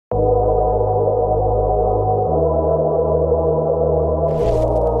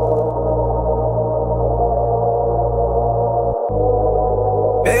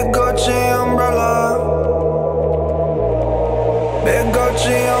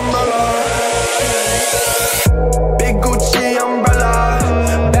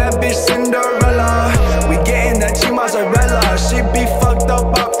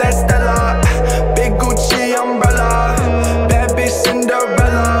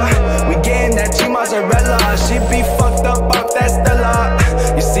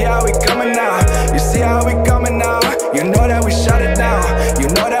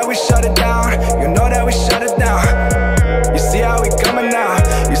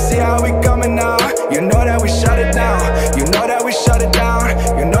coming now. You know that we shut it down. You know that we shut it down.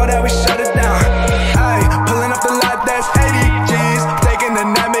 You know that we shut it down. Ay, pulling up the lot, that's 80 G's. Taking a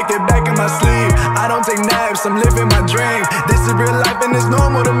nap, make it back in my sleep. I don't take naps, I'm living my dream. This is real life and it's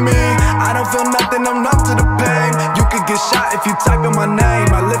normal to me. I don't feel nothing, I'm numb to the pain. You could get shot if you type in my name.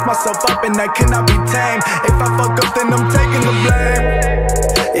 I lift myself up and that cannot be tamed. If I fuck up, then I'm taking the blame.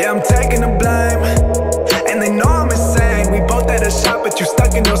 Yeah, I'm taking the blame. And they know I'm insane. We both had a shot, but you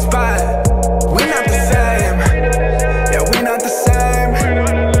stuck in your spot. We not the same. Yeah, we not the same.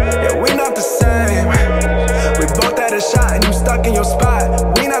 Yeah, we not the same. We both had a shot and you stuck in your spot.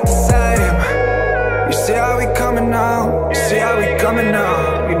 We not the same. You see how we coming now? You see how we coming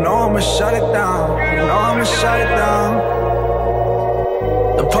now? You know I'ma shut it down. You know I'ma shut it down.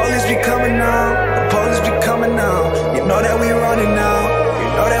 The police be coming now. The police be coming now. You know that we running now. You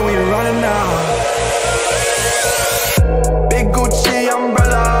know that we running now. Big Gucci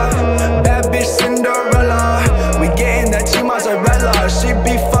umbrella, bad bitch Cinderella. We getting that cheap mozzarella. She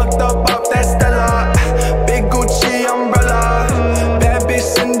be fucked up off that Stella. Big Gucci umbrella, bad bitch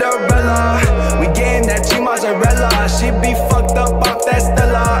Cinderella. We getting that cheap mozzarella. She be fucked up off that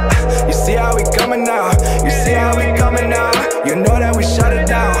Stella. You see how we coming now? You see how we coming now? You know that we shut it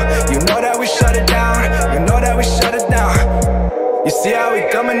down. You know that we shut it down. You know that we shut it down. You see how we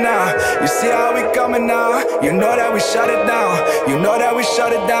coming now? You see how we coming now? You know that we shut it down. You know that we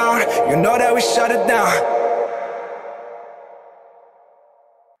shut it down. You know that we shut it down.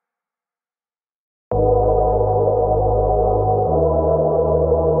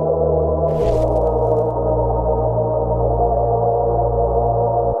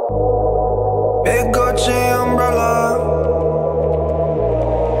 Big Gucci umbrella.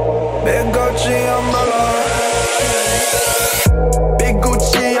 Big Gucci umbrella. Big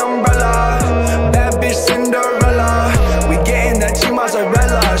Gucci umbrella, bad bitch Cinderella. We getting that cheap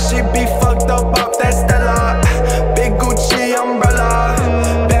mozzarella. She be fucked up off that Stella. Big Gucci umbrella,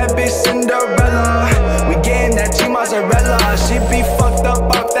 bad bitch Cinderella. We getting that cheap mozzarella. She be fucked up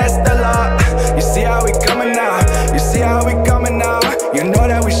off that Stella. You see how we coming now? You see how we coming now? You know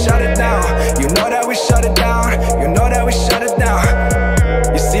that we shut it down. You know that we shut it down. You know that we shut it down.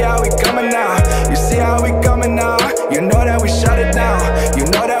 You see how we coming now? You see how we coming now? You know that we shut it down. You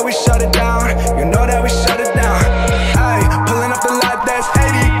know that we shut it down. You know that we shut it down. Ay, pulling up the lot, that's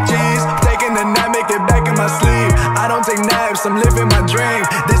 80 G's. Taking a nap, make it back in my sleep. I don't take naps, I'm living my dream.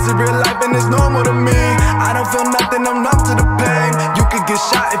 This is real life and it's normal to me. I don't feel nothing, I'm numb to the pain. You could get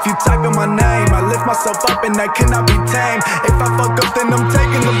shot if you type in my name. I lift myself up and that cannot be tamed. If I fuck up, then I'm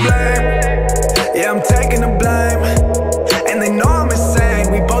taking the blame. Yeah, I'm taking the blame. And they know I'm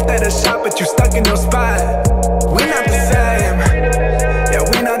insane. We both had a shot, but you stuck in your spot. We not the same. Yeah,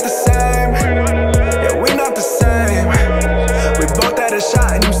 we not the same. Yeah, we not the same. We both had a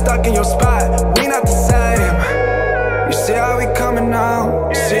shot and you stuck in your spot. We not the same. You see how we coming now?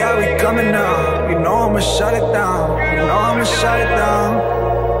 You see how we coming now? You know I'ma shut it down. You know I'ma shut it down.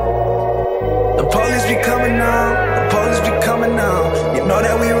 The police be coming now. The police be coming now. You know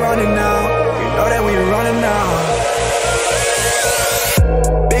that we running now. You know that we running now.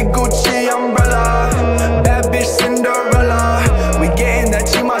 Big Gucci umbrella, bad bitch Cinderella. We getting that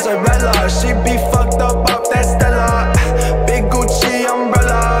cheap mozzarella. She be fucked up off that Stella. Big Gucci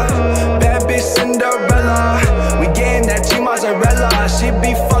umbrella, bad bitch Cinderella. We getting that cheap mozzarella. She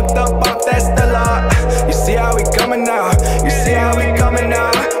be fucked up off that Stella. You see how we coming now? You see how we coming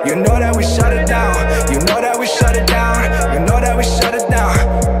now? You know that we shut it down. You know that we shut it down. You know that we shut it down.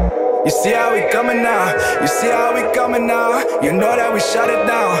 You see how we coming now? You see how we coming now? You know that we shut it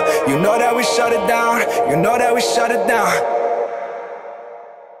down. You know that we shut it down. You know that we shut it down.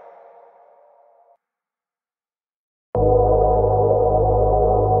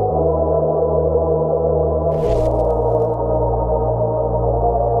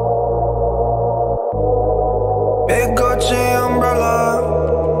 Big Gucci umbrella.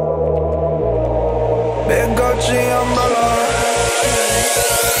 Big Gucci umbrella.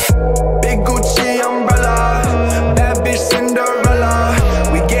 Big Gucci umbrella, bad bitch Cinderella.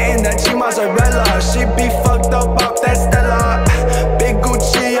 We getting that cheap mozzarella. She be fucked up off that Stella. Big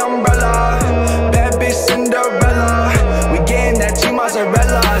Gucci umbrella, bad bitch Cinderella. We getting that cheap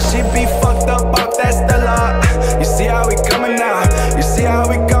mozzarella. She be fucked up off that Stella. You see how we coming now? You see how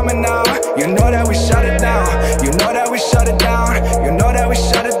we coming now? You know that we shut it down. You know that we shut it down. You know that we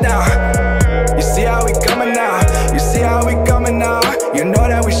shut it down. You see how we coming now? You see how we coming now? You know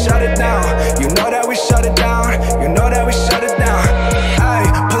that we shut it down. You know that we shut it down. You know that we shut it down. Ay,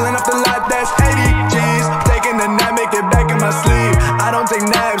 pulling up the lot, that's 80 G's. Taking a nap, make it back in my sleep. I don't take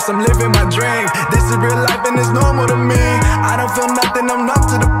naps, I'm living my dream. This is real life and it's normal to me. I don't feel nothing, I'm numb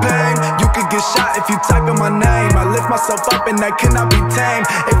to the pain. You can my name. I lift myself up and that cannot be tamed.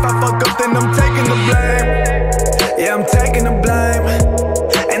 If I fuck up, then I'm taking the blame. Yeah, I'm taking the blame.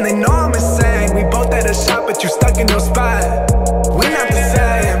 And they know I'm insane. We both had a shot, but you stuck in your spot. We not the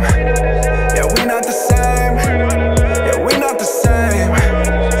same. Yeah, we not the same. Yeah, we not the same.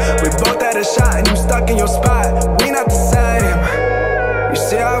 We both had a shot and you stuck in your spot. We not the same. You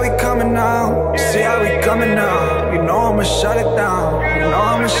see how we coming now? You see how we coming now? You know I'ma shut it down. You know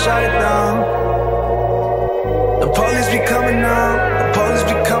I'ma shut it down. The police be coming now. The police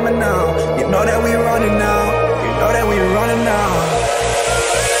be coming now. You know that we running now. You know that we running now.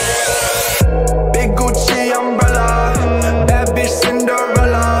 Big Gucci umbrella, bad bitch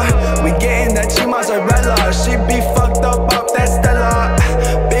Cinderella. We getting that cheap mozzarella. She be fucked up off that Stella.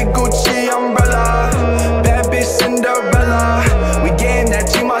 Big Gucci umbrella, bad bitch Cinderella. We getting that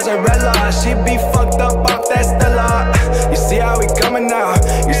cheap mozzarella. She be fucked up off that Stella. You see how we coming now?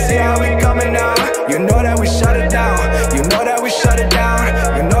 You see how we coming now? You know that we shut it down. You know that we shut it down.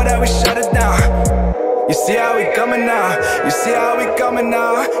 You know that we shut it down. You see how we coming now? You see how we coming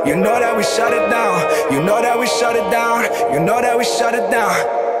now? You know that we shut it down. You know that we shut it down. You know that we shut it down.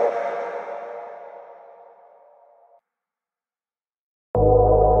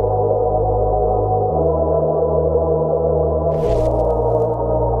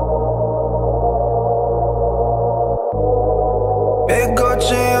 Big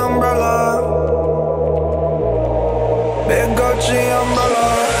Gucci umbrella, big Gucci umbrella,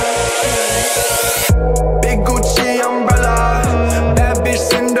 big Gucci umbrella, bad bitch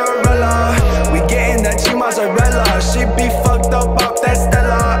Cinderella. We getting that cheap mozzarella. She be fucked up off that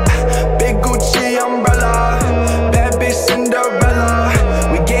Stella. Big Gucci umbrella, bad bitch Cinderella.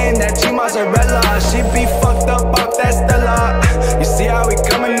 We getting that cheap mozzarella. She be fucked up off that Stella. You see how we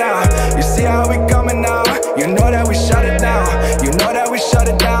coming now? You see how we coming now? You know that we shut it down. You know that we shut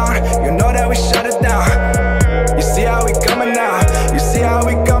it down. You know that we shut it down. You see how we coming now? You see how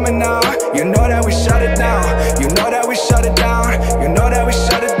we coming now? You know that we shut it down. You know that we shut it down. You know that we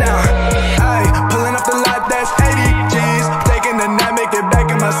shut it down. Ay, pulling up the lot, that's 80 G's. Taking a nap, make it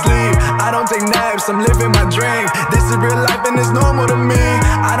back in my sleep. I don't take naps, I'm living my dream. This is real life and it's normal to me.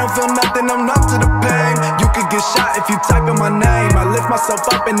 I don't feel nothing, I'm numb to the pain. You could get shot if you type in my name. I lift myself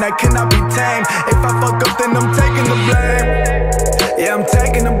up and that cannot be tamed. If I fuck up, then I'm taking the blame. Yeah, I'm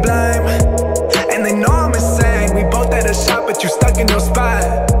taking the blame. And they know I'm insane. We both had a shot, but you stuck in your spot.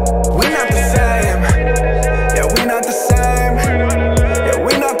 We not the same. Yeah, we not the same. Yeah,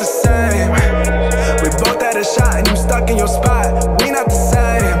 we not the same. We both had a shot and you stuck in your spot. We not the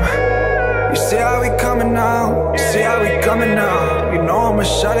same. You see how we coming now? You see how we coming now? You know I'ma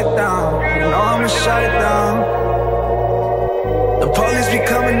shut it down. You know I'ma shut it down. The police be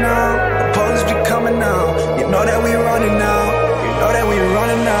coming now. The police be coming now. You know that we running now. You know that we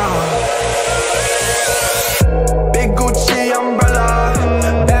running now. Big Gucci umbrella,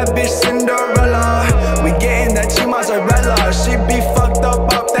 bad bitch Cinderella. We getting that cheap mozzarella. She be fucked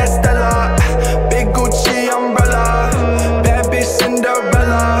up off that Stella. Big Gucci umbrella, bad bitch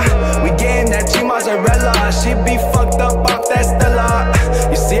Cinderella. We getting that cheap mozzarella. She be fucked up off that Stella.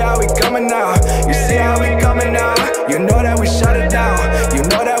 You see how we coming now? You see how we coming now? You know that we shut it down. You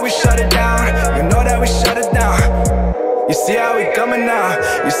know that we shut it down. You know that we shut it down. You see how we coming now?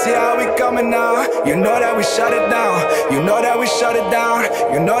 You see how we coming now? You know that we shut it down. You know that we shut it down.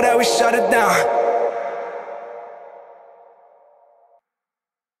 You know that we shut it down.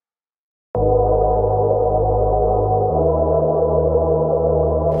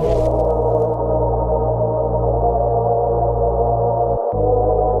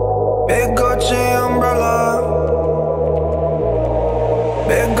 Big Gucci umbrella,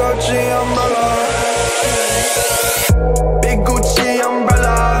 big Gucci umbrella, big Gucci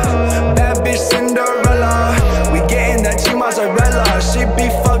umbrella, bad bitch Cinderella. We getting that cheap mozzarella. She be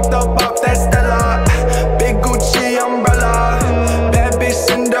fucked up off that Stella. Big Gucci umbrella, bad bitch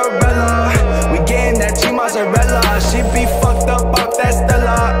Cinderella. We getting that cheap mozzarella. She be fucked up off that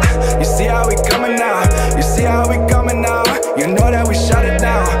Stella. You see how we coming now? You see how we coming now? You know that we shut it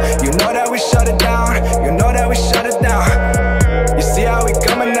down. You know that we shut it down. You know that we shut it down. You see how we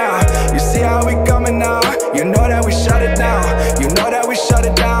coming now? You see how we coming now? You know that we shut it down. You know that we shut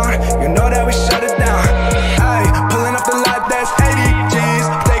it down. You know that we shut it down. Ay, pulling up the lot, that's 80 G's.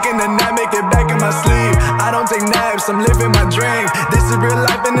 Taking a nap, make it back in my sleep. I don't take naps, I'm living my dream. This is real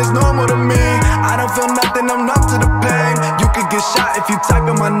life and it's normal to me. I don't feel nothing, I'm numb to the pain. You could get shot if you type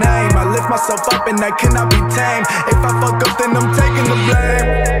in my name. I lift myself up and that cannot be tamed. If I fuck up, then I'm taking the blame.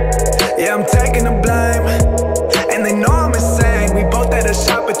 Yeah, I'm taking the blame. And they know I'm insane. We both had a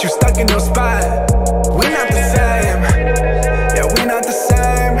shot, but you stuck in your spot. We not the same. Yeah, we not the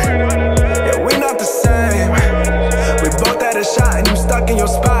same. Yeah, we not the same.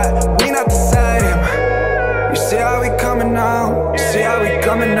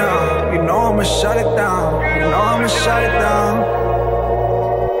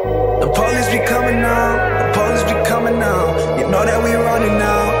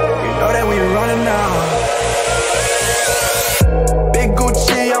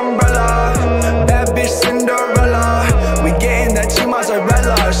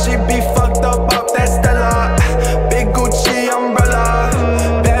 mozzarella. She be fucked up off that Stella. Big Gucci umbrella,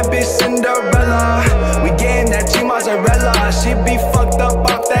 bad bitch Cinderella. We getting that cheap mozzarella. She be fucked up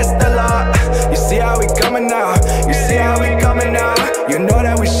off that Stella. You see how we coming now? You see how we coming now? You know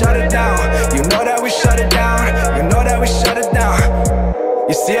that we shut it down. You know that we shut it down. You know that we shut it down.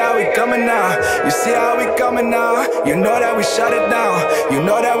 You see how we coming now? You see how we coming now? You know that we shut it down. You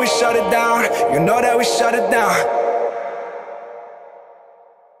know that we shut it down. You know that we shut it down.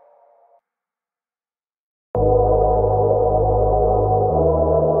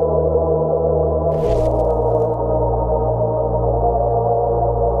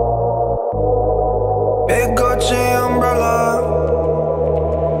 Big Gucci umbrella,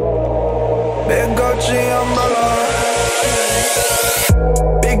 big Gucci umbrella,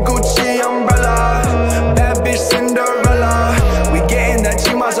 big Gucci umbrella, bad bitch Cinderella. We getting that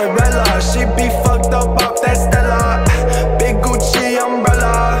cheap mozzarella. She be fucked up off that Stella. Big Gucci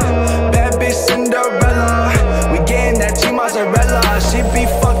umbrella, bad bitch Cinderella. We getting that cheap mozzarella. She be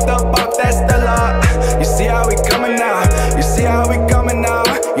fucked up off that Stella. You see how we coming now? You see how we coming now?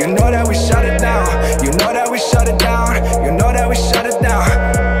 You know that we shut it down. You know that we shut it down. You know that we shut it down.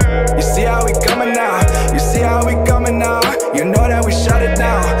 You see how we coming now? You see how we coming now? You know that we shut it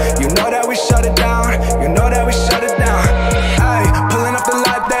down. You know that we shut it down. You know that we shut it down. Ay, pulling up the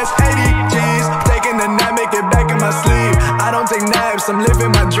lot, that's 80 G's. Taking a nap, make it back in my sleep. I don't take naps, I'm living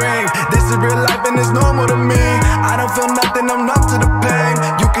my dream. This is real life and it's normal to me. I don't feel nothing, I'm numb to the pain.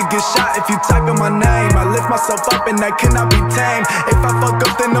 You could get shot if you type in my name. I lift myself up and that cannot be tamed. If I fuck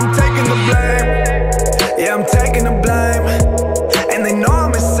up, then I'm taking the blame. Yeah, I'm taking the blame. And they know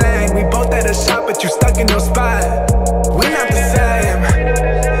I'm insane. We both had a shot, but you stuck in your spot. We not the same.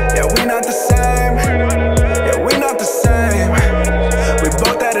 Yeah, we not the same. Yeah, we not the same. We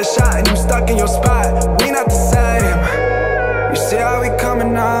both had a shot and you stuck in your spot. We not the same. You see how we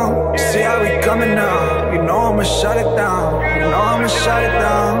coming now? You see how we coming now? You know I'ma shut it down. You know I'ma shut it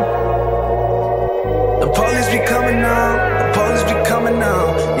down. The police be coming now. The police be coming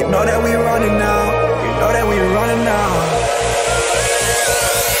now. You know that we running now. You know that we running now.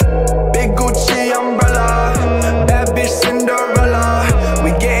 Big Gucci umbrella, bad bitch Cinderella.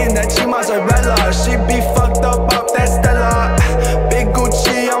 We getting that cheap mozzarella. She be fucked up off that Stella. Big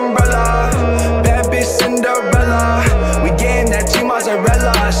Gucci umbrella, bad bitch Cinderella. We getting that cheap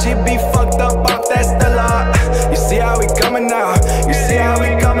mozzarella. She be fucked up off that Stella. You see how we coming now? You see how we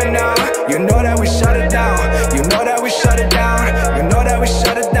coming now? You know that we shut it down. You know that we shut it down. You know that we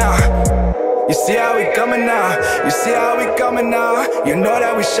shut it down. You see how we coming now? You see how we coming now? You know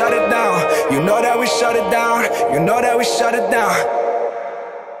that we shut it down. You know that we shut it down. You know that we shut it down.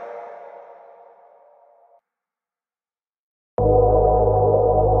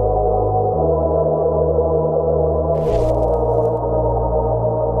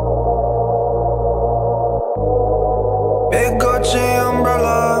 Big Gucci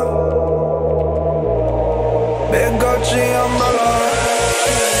umbrella, big Gucci umbrella,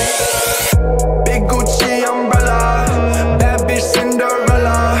 big Gucci umbrella, bad bitch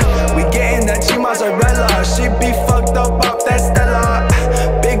Cinderella. We getting that cheap mozzarella. She be fucked up off that Stella.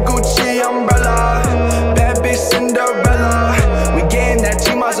 Big Gucci umbrella, bad bitch Cinderella. We getting that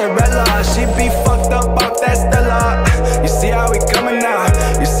cheap mozzarella. She be fucked up off that Stella. You see how we coming now?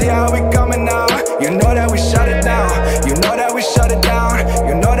 You see how we coming now? You know that we shut it down. You know that we shut it down.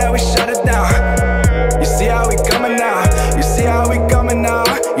 You know that we shut it down. You see how we coming now? You see how we coming now?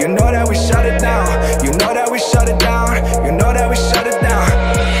 You know that we shut it down. You know that we shut it down. You know that we shut it down.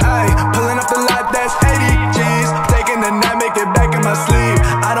 Ay, pulling up the lot, that's 80 G's. Taking a nap, make it back in my sleep.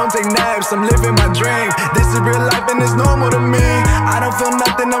 I don't take naps, I'm living my dream. This is real life and it's normal to me. I don't feel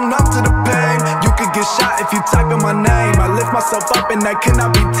nothing, I'm numb to the pain. You could get shot if you type in my name. I lift myself up and that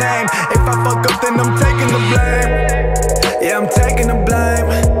cannot be tamed. If I fuck up, then I'm taking the blame. Yeah, I'm taking the blame.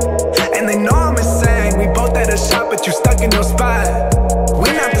 And they know I'm insane. We both had a shot, but you stuck in your spot. We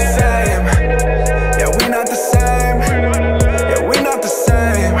not the same. Yeah, we not the same. Yeah, we not the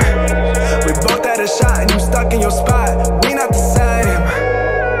same. We both had a shot and you stuck in your spot. We not the same.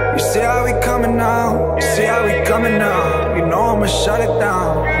 You see how we coming now? You see how we coming now? You know I'ma shut it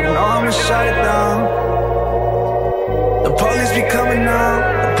down. You know I'ma shut it down. The police be coming now.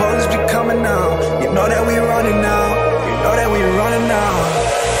 The police be coming now. You know that we running now. You know that we running now.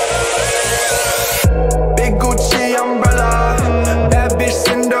 Big Gucci umbrella,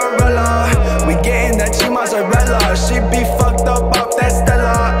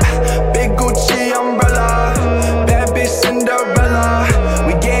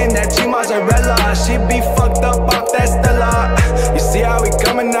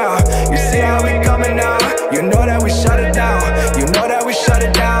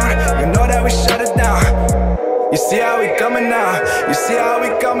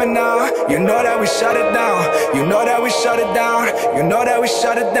 shut it down. You know that we shut it down. You know that we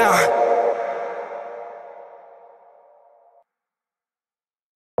shut it down.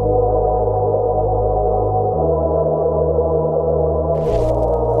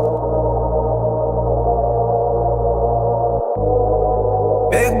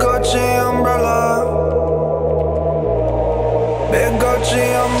 Big Gucci umbrella, big Gucci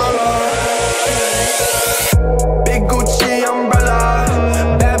umbrella, big Gucci umbrella,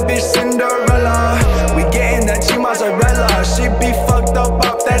 bad bitch Cinderella. We getting that cheap mozzarella. She be fucked up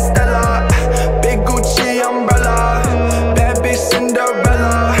off that Stella. Big Gucci umbrella, bad bitch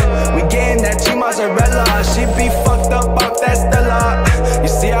Cinderella. We getting that cheap mozzarella. She be fucked up off that Stella. You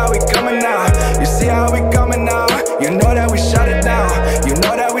see how we coming now? You see how we coming now? You know that we shut it down. You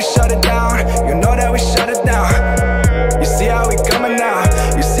know that we shut it down. You know that we shut it down. You see how we coming now?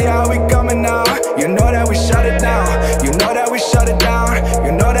 You see how we coming now? You know that we shut it down. You know that we shut it down.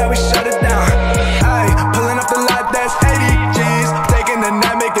 You know that we shut it down. Ayy, pulling up the lot, that's 80 G's. Taking a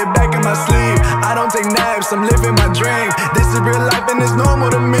nap, make it back in my sleep. I don't take naps, I'm living my dream. This is real life and it's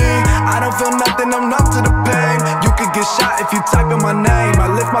normal to me. I don't feel nothing, I'm numb to the pain. You could get shot if you type in my name. I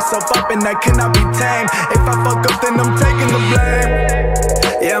lift myself up and that cannot be tamed. If I fuck up, then I'm taking the blame.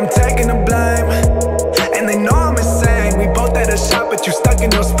 Yeah, I'm taking the blame. And they know I'm insane. We both had a shot, but you stuck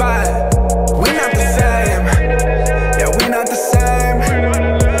in your spot. We not the same. Yeah, we not the same.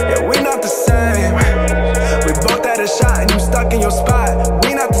 Yeah, we not the same. We both had a shot and you stuck in your spot.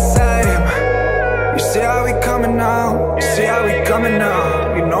 We not the same. You see how we coming now? You see how we coming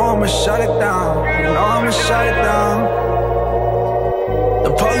now? You know I'ma shut it down. You know I'ma shut it down.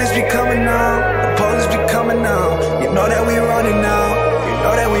 The police be coming now. The police be coming now. You know that we running now. You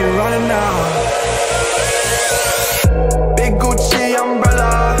know that we running now. Big Gucci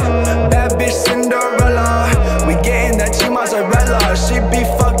umbrella, bad bitch Cinderella. We getting that cheap mozzarella. She be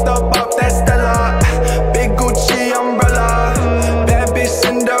fucked up off that Stella. Big Gucci umbrella, bad bitch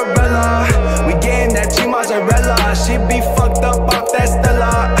Cinderella. We getting that cheap mozzarella. She be fucked up off that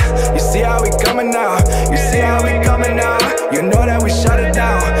Stella. You see how we coming now? You see how we coming now? You know that we shut it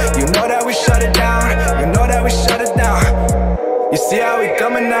down. You know that we shut it down. You know that we shut it down. You see how we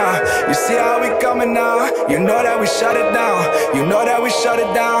coming now? You see how we coming now? You know that we shut it down. You know that we shut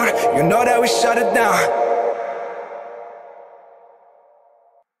it down. You know that we shut it down.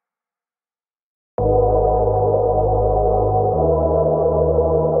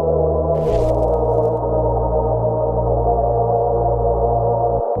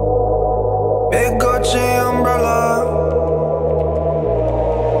 Big Gucci umbrella,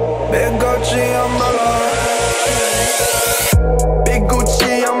 big Gucci umbrella, big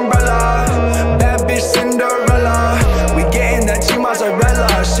Gucci umbrella, bad bitch Cinderella. We getting that cheap mozzarella.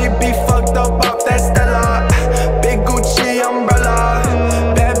 She be fucked up off that Stella. Big Gucci umbrella,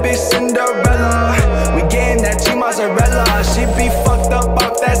 bad bitch Cinderella. We getting that cheap mozzarella. She be fucked up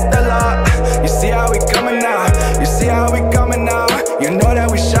off that Stella. You see how we coming now? You see how we coming now? You know that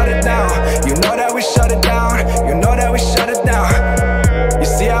we shut it down. You know that we shut it down. You know that we shut it down. You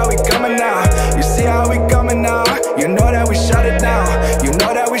see how we coming now? You see how we coming now? You know that we shut it down. You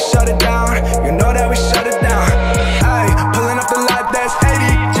know that we shut it down. You know that we shut it down. Ayy, pulling up the lot, that's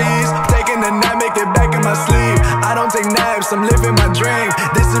 80 G's. Taking a nap, make it back in my sleep. I don't take naps, I'm living my dream.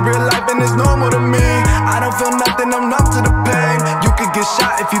 This is real life and it's normal to me. I don't feel nothing, I'm numb to the pain. You could get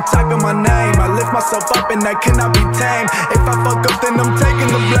shot if you type in my name. I lift myself up and that cannot be tamed. If I fuck up, then I'm taking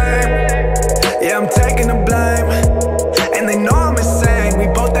the blame. Yeah, I'm taking the blame. And they know I'm insane. We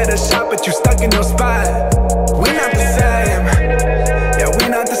both had a shot, but you stuck in your spot. We not the same. Yeah, we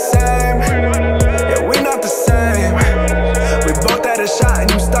not the same. Yeah, we not the same. We both had a shot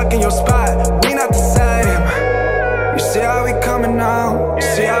and you stuck in your spot. We not the same. You see how we coming now? You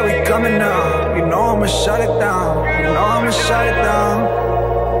see how we coming now? You know I'ma shut it down. You know I'ma shut it down.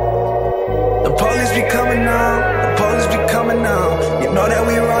 The police be coming now. The police be coming now. You know that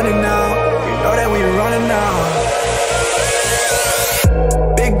we running now. You know that we running now.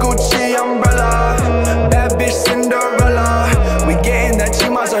 Big Gucci umbrella, bad bitch Cinderella. We getting that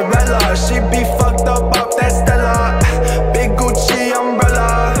cheap mozzarella. She be fucked up off that Stella. Big Gucci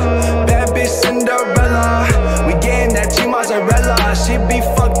umbrella, bad bitch Cinderella. We getting that cheap mozzarella. She be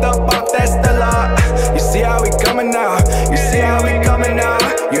fucked up off that Stella. You see how we coming now? You see how we coming now?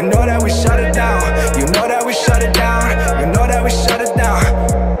 You know that we shut it down. You know that we shut it down. You know that we shut it down.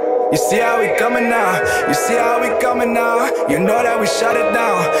 You see how we coming now? You see how we coming now? You know that we shut it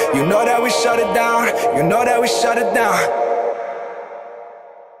down. You know that we shut it down. You know that we shut it down.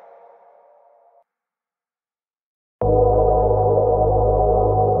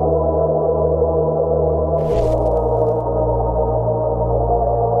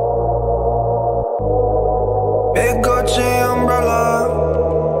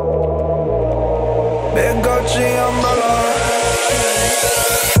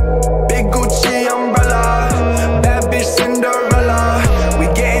 Big Gucci umbrella, bad bitch Cinderella. We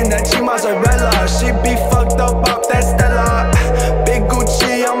getting that cheap mozzarella. She be fucked up off that Stella. Big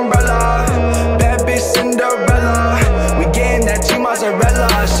Gucci umbrella, bad bitch Cinderella. We getting that cheap mozzarella.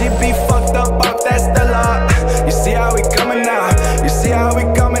 She be fucked up off that Stella. You see how we coming now? You see how we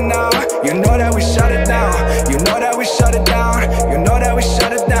coming now? You know that we shut it down. You know that we shut it down. You know that we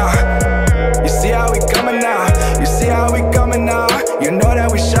shut it down. You see how we coming now? You see how we coming now? You know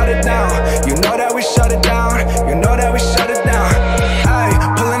that we shut it down. You know that we shut it down. You know that we shut it down. Ayy,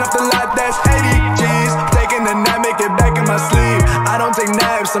 pulling up the lot, that's 80 G's. Taking a nap, make it back in my sleep. I don't take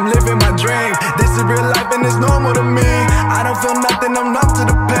naps, I'm living my dream. This is real life and it's normal to me. I don't feel nothing, I'm numb to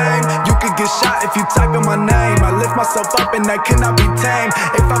the pain. You could get shot if you type in my name. I lift myself up and that cannot be tamed.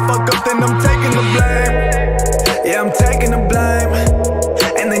 If I fuck up, then I'm taking the blame. Yeah, I'm taking the blame.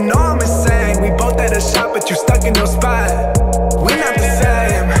 And they know I'm insane. We both had a shot, but you stuck in your spot. We not the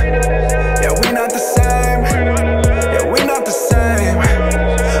same. Yeah, we not the same. Yeah, we not the same.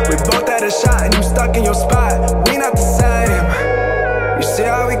 We both had a shot and you stuck in your spot. We not the same. You see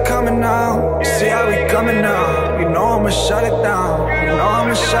how we coming now? You see how we coming now? You know I'ma shut it down. You know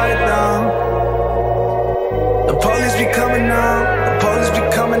I'ma shut it down. The police be coming now. The police be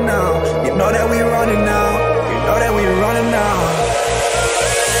coming now. You know that we running now. You know that we running now.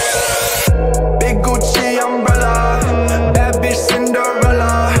 Big Gucci umbrella, bad bitch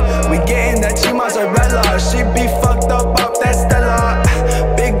Cinderella. We getting that cheap mozzarella. She be fucked up off that Stella.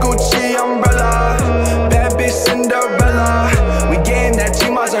 Big Gucci umbrella, bad bitch Cinderella. We getting that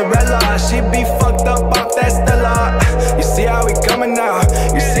cheap mozzarella. She be fucked up off that Stella. You see how we coming now?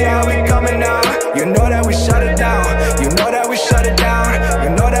 You see how we coming now? You know that we shut it down. You know that we shut it down. You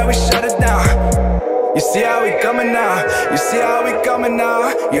know that we shut it down. You see how we coming now? You see how we coming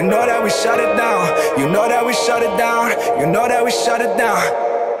now? You know that we shut it down. You know that we shut it down. You know that we shut it down.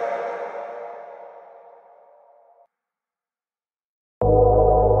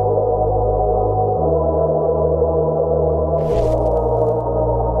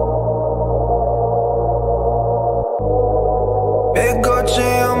 Big Gucci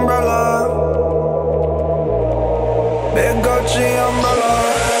umbrella, big Gucci umbrella.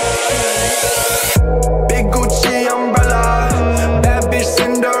 Big Gucci umbrella, bad bitch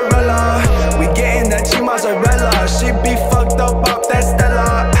Cinderella. We getting that cheap mozzarella. She be fucked up off that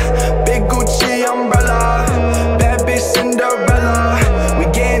Stella. Big Gucci umbrella, bad bitch Cinderella. We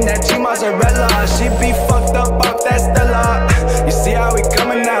getting that cheap mozzarella. She be fucked up off that Stella. You see how we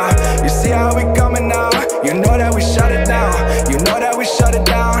coming now? You see how we coming now? You know that we shut it down. You know that we shut it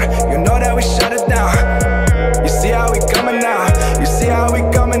down. You know that we shut it down. You see how we coming now? You see how we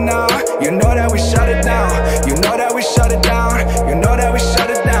coming now? You know that we shut it down. You know that we shut it down. You know that we shut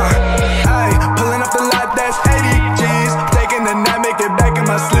it down. Ayy, pulling up the lot, that's 80 G's. Taking a nap, make it back in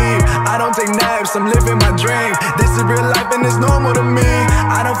my sleep. I don't take naps, I'm living my dream. This is real life and it's normal to me.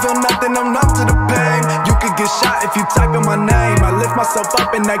 I don't feel nothing, I'm numb to the pain. You could get shot if you type in my name. I lift myself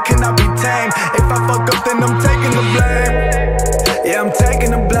up and that cannot be tamed. If I fuck up, then I'm taking the blame. Yeah, I'm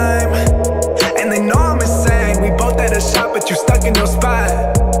taking the blame. And they know I'm insane. We both had a shot, but you stuck in your spot.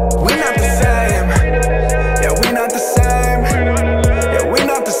 We not the same. Yeah, we not the same. Yeah, we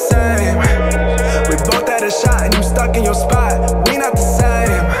not the same. We both had a shot and you stuck in your spot. We not the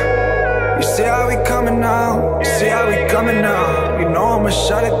same. You see how we coming now? You see how we coming now? You know I'ma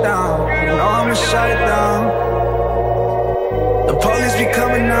shut it down. You know I'ma shut it down. The police be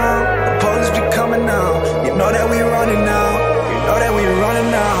coming now. The police be coming now. You know that we running now. You know that we running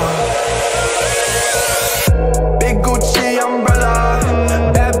now. Big Gucci umbrella,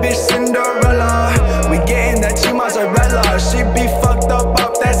 bad bitch Cinderella. We getting that cheap mozzarella. She be fucked up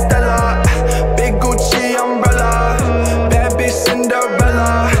off that Stella. Big Gucci umbrella, bad bitch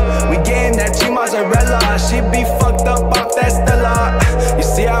Cinderella. We getting that cheap mozzarella. She be fucked up off that Stella. You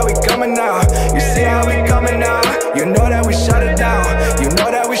see how we coming now? You see how we coming now? You know that we shut it down. You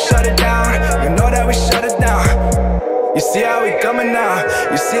know that we shut it down. You know that we shut it down. You see how we coming now?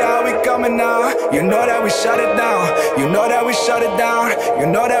 You see how we coming now? You know that we shut it down. You know that we shut it down. You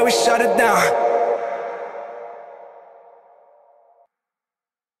know that we shut it down.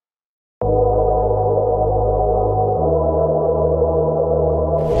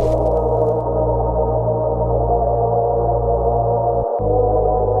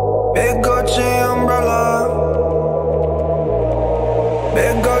 Big Gucci umbrella,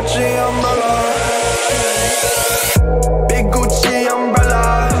 big Gucci umbrella. Big Gucci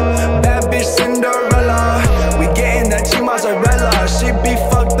umbrella, bad bitch Cinderella. We getting that cheap mozzarella. She be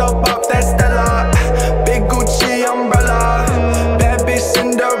fucked up off that Stella.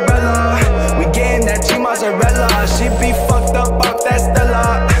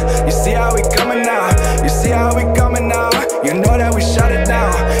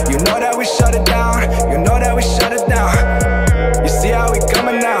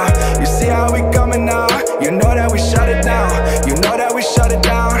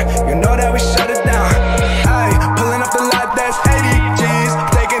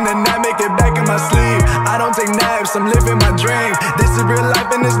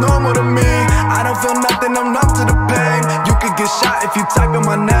 feel nothing, I'm numb to the pain. You could get shot if you typing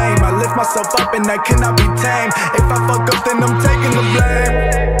my name. I lift myself up and that cannot be tamed. If I fuck up, then I'm taking the blame.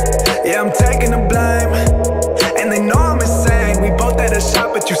 Yeah, I'm taking the blame. And they know I'm insane. We both had a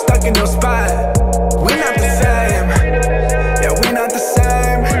shot, but you stuck in your spot. We not the same. Yeah, we not the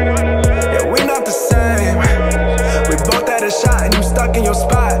same. Yeah, we not the same. We both had a shot and you stuck in your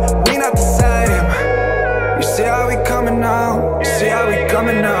spot. We not the same. You see how we coming now? You see how we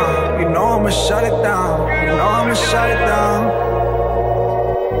coming now? You know I'ma shut it down. You know I'ma shut it down.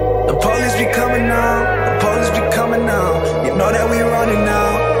 The police be coming now. The police be coming now. You know that we running now.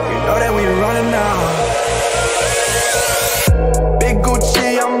 You know that we running now. Big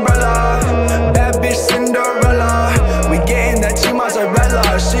Gucci umbrella, bad bitch Cinderella. We getting that cheap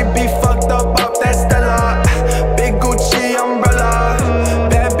mozzarella. She be fucked up off that Stella. Big Gucci umbrella,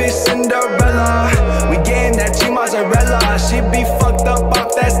 bad bitch Cinderella. We getting that cheap mozzarella. She be fucked up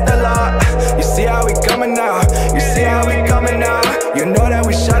off that Stella. You see how we coming now? You see how we coming now? You know that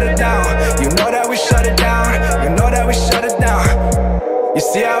we shut it down. You know that we shut it down. You know that we shut it down. You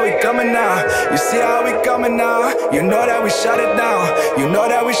see how we coming now? You see how we coming now? You know that we shut it down. You know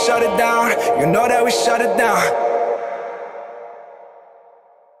that we shut it down. You know that we shut it down.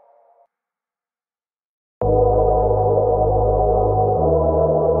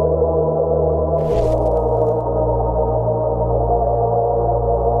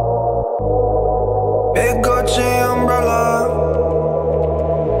 Big Gucci umbrella,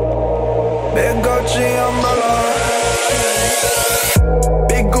 big Gucci umbrella,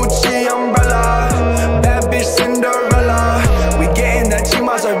 big Gucci umbrella, bad bitch Cinderella. We getting that cheap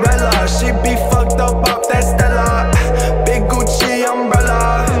mozzarella. She be fucked up off that Stella. Big Gucci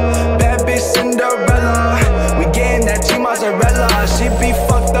umbrella, bad bitch Cinderella. We getting that cheap mozzarella. She be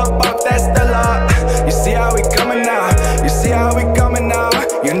fucked up off that Stella. You see how we coming now? You see how we coming now?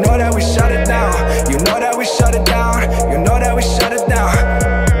 You know that we shut it down. You know that we shut it down. You know that we shut it down.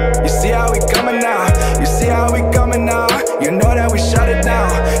 You see how we coming now? You see how we coming now? You know that we shut it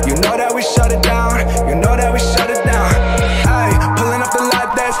down. You know that we shut it down. You know that we shut it down. Ay, pulling up the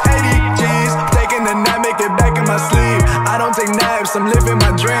lot, that's 80 G's. Taking a nap, make it back in my sleep. I don't take naps, I'm living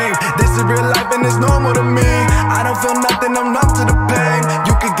my dream. This is real life and it's normal to me. I don't feel nothing, I'm numb to the pain.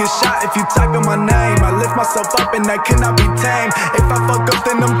 You could get shot if you typing my name. I lift myself up and that cannot be tamed. If I fuck up,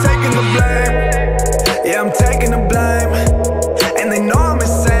 then I'm taking the blame. Yeah, I'm taking the blame. And they know I'm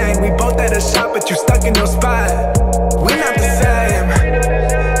insane. We both had a shot, but you stuck in your spot. We not the same.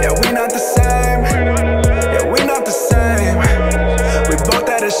 Yeah, we not the same. Yeah, we not the same. We both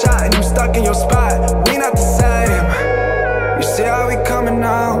had a shot and you stuck in your spot. We not the same. You see how we coming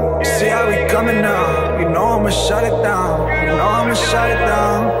now? You see how we coming now? You know I'ma shut it down. You know I'ma shut it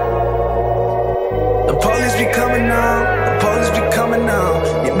down. The police be coming now. The police be coming now.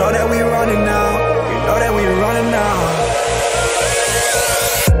 You know that we running now. You know that we running now.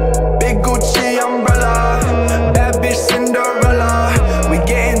 Big Gucci umbrella, bad bitch Cinderella. We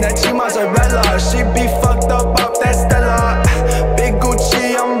getting that cheap mozzarella. She be fucked up off that Stella. Big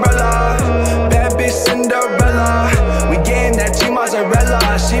Gucci umbrella, bad bitch Cinderella. We getting that cheap mozzarella.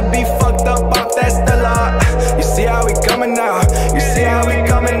 She be fucked up off that Stella. You see how we coming now? You see how we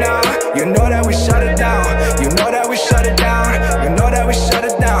coming now? You know that we shut it down. You know that we shut it down. You know that we shut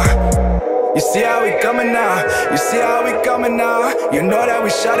it down. You see how we coming now? You see how we coming now? You know that we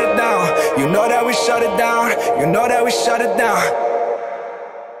shut it down. You know that we shut it down. You know that we shut it down.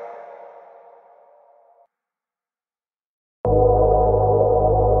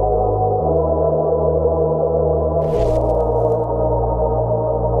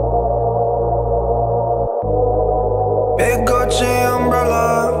 Big Gucci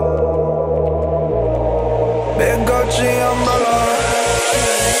umbrella, big Gucci umbrella,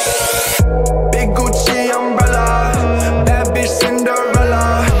 big Gucci umbrella, bad bitch Cinderella.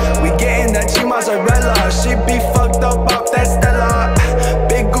 We getting that cheap mozzarella. She be fucked up off that Stella.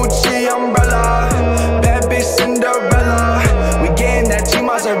 Big Gucci umbrella, bad bitch Cinderella. We getting that cheap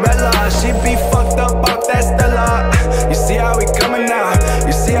mozzarella. She be fucked up off that Stella. You see how we coming now?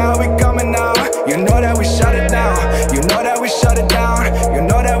 You see how we coming now? You know that we shut it down. You know that we shut it down. You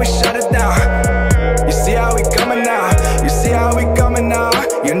know that we shut it down. You see how we coming now? You see how we coming now?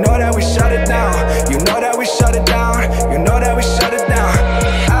 You know that we shut it down. You know that we shut it down. You know that we shut it down.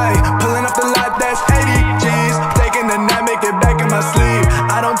 Ay, pulling up the lot, that's 80 G's. Taking a nap, make it back in my sleep.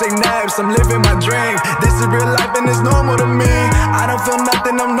 I don't take naps, I'm living my dream. This is real life and it's normal to me. I don't feel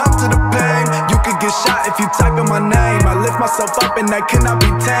nothing, I'm numb to the pain. You could get shot if you typing my name. I lift myself up and that cannot be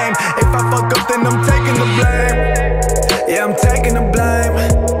tamed. If I fuck up, then I'm taking the blame. Yeah, I'm taking the blame.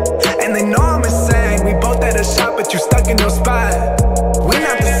 And they know I'm insane. We both had a shot, but you stuck in your spot. We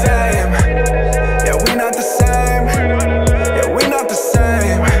not the same.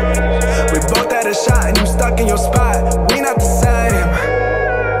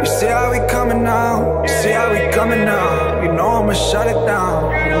 shut it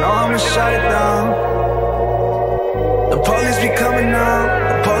down. You know I'ma shut it down. The police be coming now.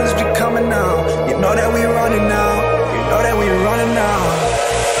 The police be coming now. You know that we running now. You know that we running now.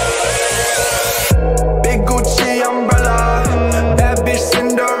 Big Gucci umbrella, bad bitch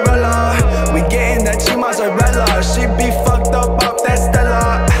Cinderella. We getting that cheap mozzarella. She be fucked up off that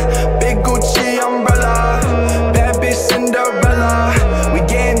Stella. Big Gucci umbrella, bad bitch Cinderella. We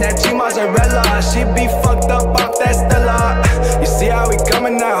getting that cheap mozzarella. She be fucked up off that Stella. You see how we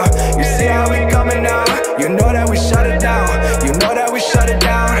coming now. You see how we coming now. You know that we shut it down. You know that we shut it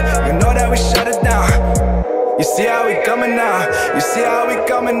down. You know that we shut it down. You see how we coming now. You see how we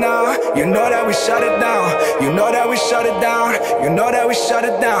coming now. You know that we shut it down. You know that we shut it down. You know that we shut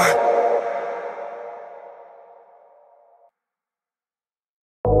it down.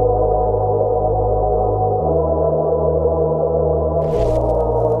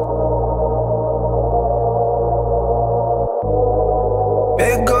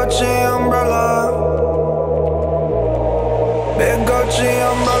 Big Gucci umbrella, big Gucci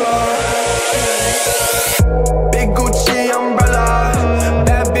umbrella, big Gucci umbrella,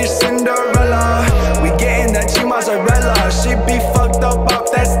 bad bitch Cinderella. We getting that cheap mozzarella. She be fucked up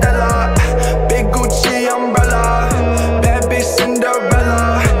off that Stella. Big Gucci umbrella, bad bitch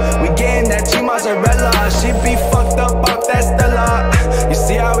Cinderella. We getting that cheap mozzarella. She be fucked up off that Stella. You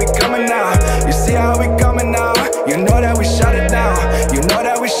see how we coming now. You see how we coming now. You know that we shut it down. You know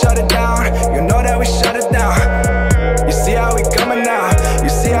that we shut it down. You know that we shut it down. You see how we coming now. You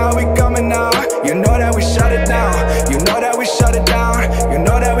see how we coming now. You know that we shut it down. You know that we shut it down. You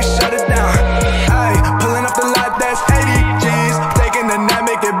know that we shut it down. Ay, pulling up the lot, that's 80 G's. Taking a nap,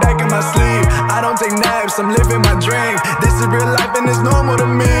 make it back in my sleep. I don't take naps, I'm living my dream. This is real life and it's normal to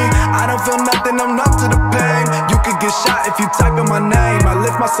me. I don't feel nothing, I'm numb to the pain. You could get shot if you type in my name. I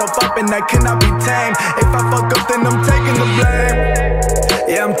lift myself up and that cannot be tamed. If I fuck up, then I'm taking the blame.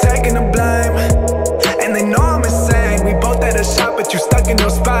 Yeah, I'm taking the blame. And they know I'm insane. We both had a shot, but you stuck in your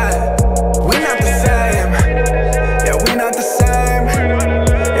spot. We not the same. Yeah, we not the same.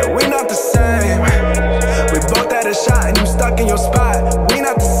 Yeah, we not the same. We both had a shot and you stuck in your spot. We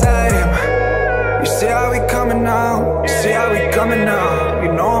not the same. You see how we coming now. You see how we coming now.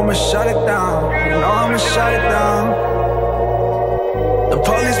 You know I'ma shut it down. You know I'ma shut it down. The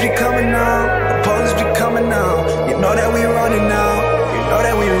police be coming now. The police be coming now. You know that we running now. You know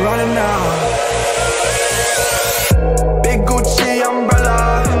that we running now. Big Gucci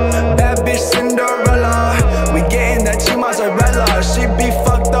umbrella, bad bitch Cinderella. We getting that cheap mozzarella. She be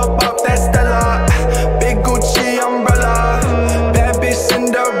fucked up off that Stella. Big Gucci umbrella, bad bitch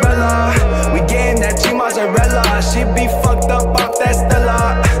Cinderella. We getting that cheap mozzarella. She be fucked up off that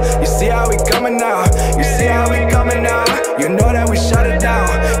Stella. You see how we coming now. You see how we coming now. You know that we shut it down.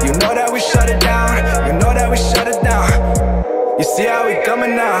 You know that we shut it down. You know that we shut it down. You see how we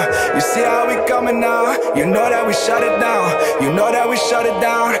coming now. You see how we coming now. You know that we shut it down. You know that we shut it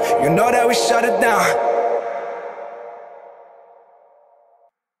down. You know that we shut it down.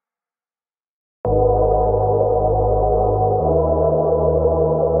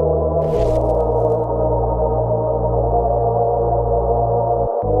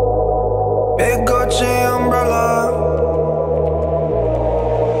 Big Gucci umbrella,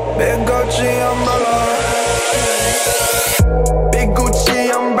 big Gucci umbrella, big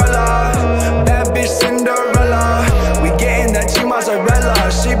Gucci umbrella, bad bitch Cinderella. We getting that cheap mozzarella.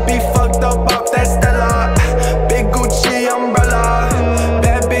 She be fucked up off that Stella. Big Gucci umbrella,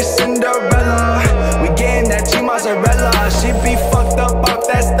 bad bitch Cinderella. We getting that cheap mozzarella. She be fucked up off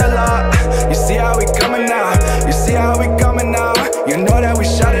that Stella. You see how we coming now. You see how we coming now. You know that we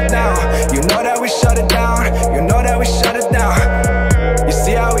shut it down. You know that we shut it down. You know that we shut it down. You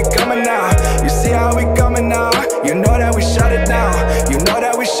see how we coming now. You see how we coming now. You know that we shut it down. You know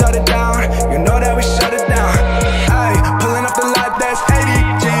that we shut it down. You know that we shut it down. Ay, pulling up the lot, that's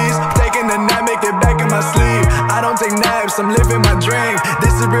 80 G's. Taking a nap, make it back in my sleep. I don't take naps, I'm living my dream.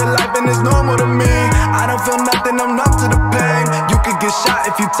 This is real life and it's normal to me. I don't feel nothing, I'm numb to the pain. You could get shot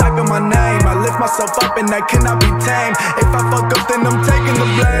if you type in my name. I lift myself up and that cannot be tamed. If I fuck up, then I'm taking the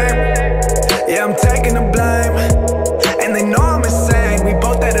blame. Yeah, I'm taking the blame. And they know I'm insane. We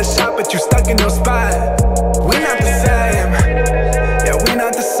both had a shot, but you stuck in your spot. We not the same. Yeah, we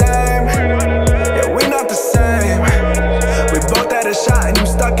not the same. Yeah, we not the same. We both had a shot and you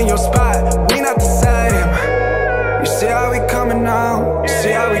stuck in your spot. We not the same. You see how we coming now. You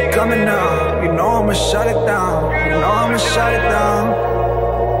see how we coming now. You know I'ma shut it down. You know I'ma shut it down.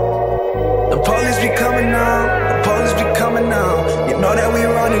 The police be coming now. The police be coming now. You know that we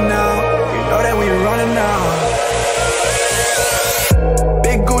running now. You know that we running now.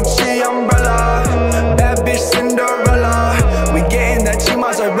 Big Gucci umbrella, bad bitch Cinderella. We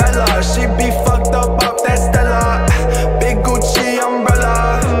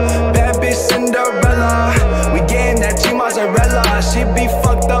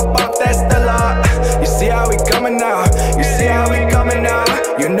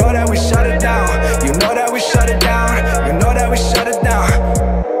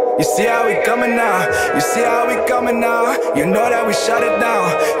You see how we coming now, you see how we coming now. You know that we shut it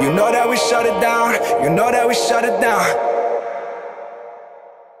down, you know that we shut it down, you know that we shut it down.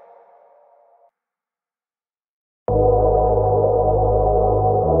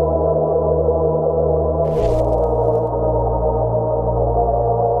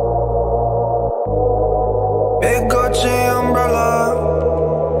 Big Gucci umbrella,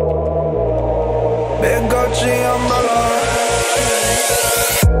 big Gucci umbrella,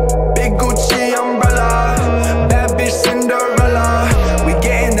 big Gucci umbrella, bad bitch Cinderella. We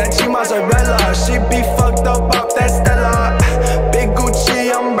getting that cheap mozzarella, she be fucked up off that Stella. Big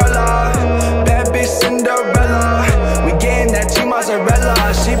Gucci umbrella, bad bitch Cinderella. We getting that cheap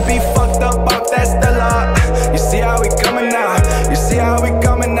mozzarella, she be fucked up off that Stella. You see how we coming now, you see how we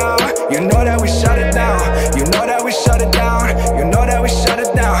coming now. You know that we shut it down, you know that we shut it down, you know that we shut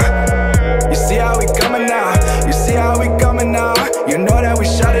it down. You see how we coming now, you see how we coming now. You know that we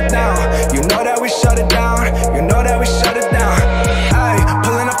shut it down, you know that we shut it down, you know that we shut it down. Ayy,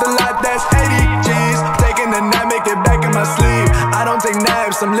 pulling up the lot, that's 80 G's. Taking a nap, make it back in my sleep. I don't take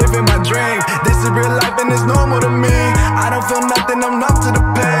naps, I'm living my dream. This is real life and it's normal to me. I don't feel nothing, I'm numb to the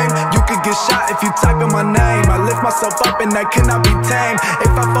pain. You could get shot if you type in my name. I lift myself up and I cannot be tamed.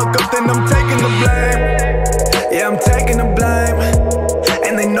 If I fuck up, then I'm taking the blame. Yeah, I'm taking the blame.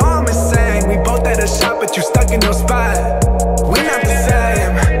 And they know I'm insane. We both had a shot, but you stuck in your spot. We not the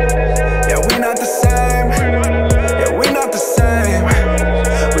same. Yeah, we not the same. Yeah, we not the same.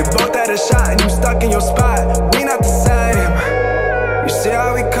 We both had a shot and you stuck in your spot. We not the same. You see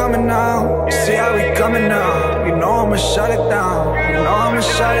how we coming now, you see how we coming now. You know I'ma shut it down, you know I'ma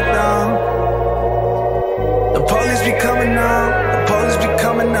shut it down. The police be coming now, the police be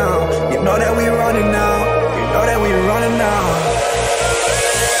coming now. You know that we running now, you know that we running now.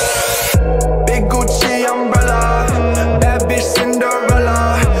 Big Gucci umbrella, bad bitch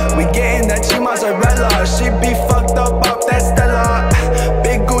Cinderella. We getting that cheap mozzarella, she be fucked up off that Stella.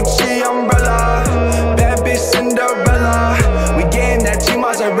 Big Gucci umbrella, bad bitch Cinderella. We getting that cheap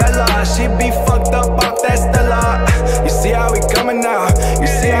mozzarella, she be fucked up off that Stella. You see how we coming now, you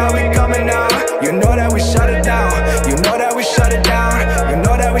see how we coming now. You know that we shut it down, you know that we shut it down, you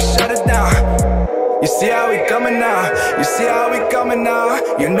know that we shut it down. You see how we coming now, you see how we coming now.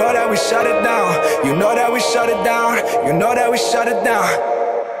 You know that we shut it down, you know that we shut it down, you know that we shut it down.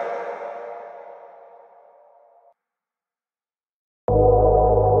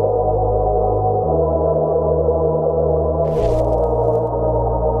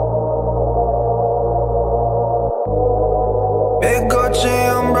 Big Gucci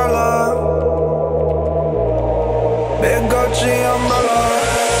umbrella, big Gucci umbrella,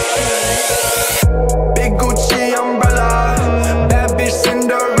 big Gucci umbrella, bad bitch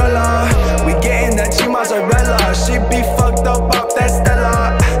Cinderella. We getting that cheap mozzarella, she be fucked up off that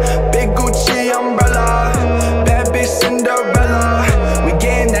Stella. Big Gucci umbrella, bad bitch Cinderella. We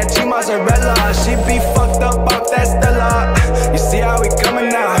getting that cheap mozzarella, she be fucked up off that Stella. You see how we coming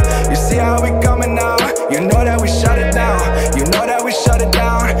now, you see how we coming now. You know that we shut it down, you know that we shut it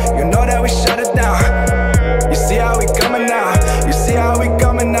down, you know that we shut it down. You see how we coming now, you see how we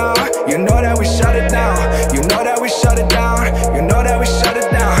coming now. You know that we shut it down, you know that we shut it down, you know that we shut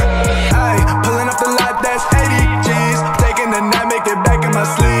it down. Ayy, pulling up the lot, that's 80 G's. Taking a nap, make it back in my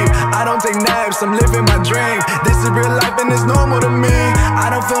sleep. I don't take naps, I'm living my dream. This is real life and it's normal to me.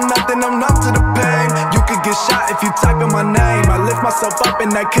 I don't feel nothing, I'm numb to the pain. You could get shot if you type in my name. I lift myself up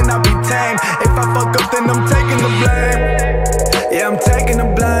and I cannot be tamed. If I fuck up, then I'm taking the blame. Yeah, I'm taking the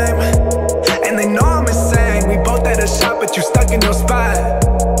blame. And they know I'm insane. We both had a shot, but you stuck in your spot.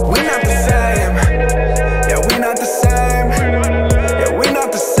 We not the same. Yeah, we not the same. Yeah, we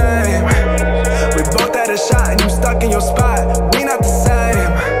not the same. We both had a shot and you stuck in your spot. We not the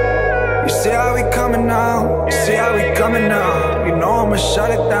same. You see how we coming now, you see how we coming now. You know I'ma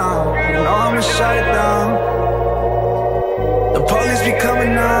shut it down, you know I'ma shut it down. The police be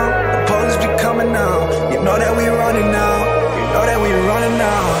coming now, the police be coming now. You know that we running now, you know that we running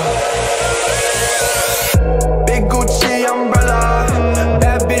now. Big Gucci umbrella,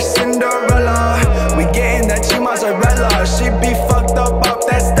 bad bitch Cinderella. We getting that cheap mozzarella, she be fucked up off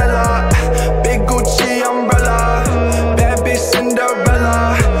that Stella. Big Gucci umbrella, bad bitch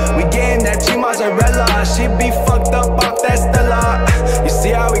Cinderella. We getting that cheap mozzarella, she be fucked up off that Stella. You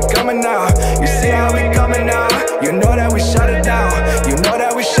see how we coming now, you see how we coming now. You know that we shut it down, you know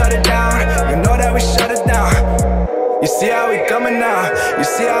that we shut it down, you know that we shut it down. You see how we coming now, you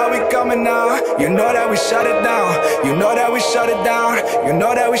see how we coming now. You know that we shut it down, you know that we shut it down, you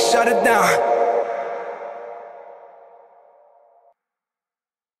know that we shut it down.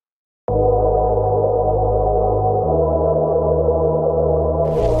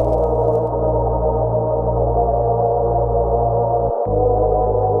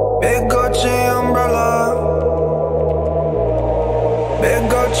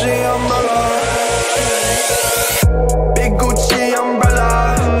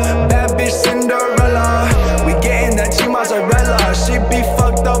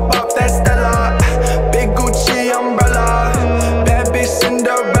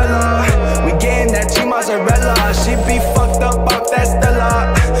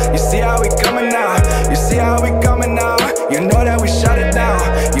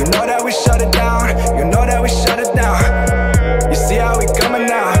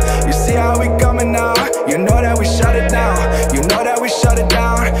 shut it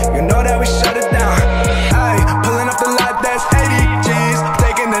down. You know that we shut it down. Ay, pulling up the life that's 80 G's.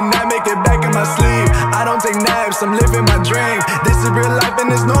 Taking a nap, make it back in my sleep. I don't take naps, I'm living my dream. This is real life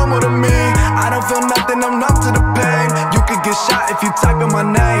and it's normal to me. I don't feel nothing, I'm numb to the pain. You could get shot if you type in my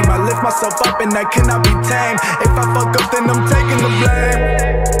name. I lift myself up and that cannot be tamed. If I fuck up, then I'm taking the blame.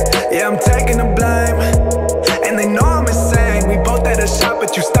 Yeah, I'm taking the blame. And they know I'm insane. We both had a shot,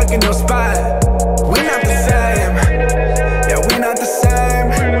 but you stuck in your spot. We not the same. Yeah, we not the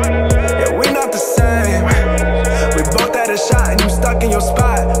same. Yeah, we not the same. We both had a shot and you stuck in your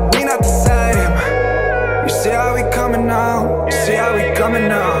spot. We not the same. You see how we coming now? You see how we coming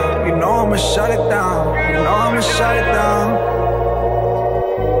now? You know I'ma shut it down. You know I'ma shut it down.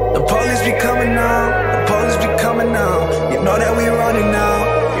 The police be coming now. The police be coming now. You know that we running now.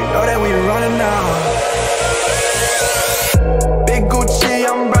 You know that we running now. Big Gucci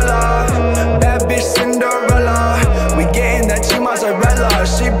umbrella, bad bitch Cinderella. We getting that cheap mozzarella.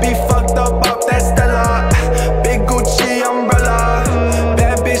 She be fucked up off that Stella. Big Gucci umbrella,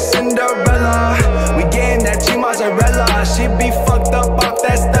 bad bitch Cinderella. We getting that cheap mozzarella. She be fucked up off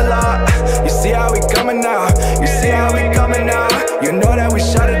that Stella. You see how we coming now? You see how we coming now? You know that we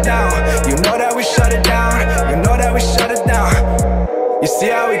shut it down. You know that we shut it down. You know that we shut it down. You see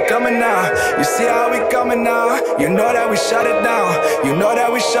how we coming now? You see how we coming now? You know that we shut it down. You know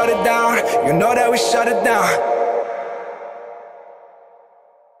that we shut it down. You know that we shut it down.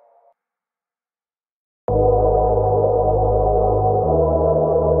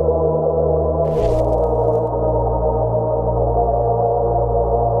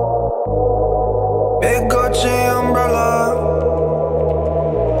 Big Gucci umbrella.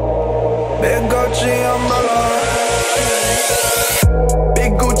 Big Gucci umbrella.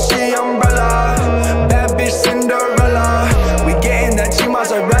 Big Gucci umbrella, bad bitch Cinderella. We getting that cheap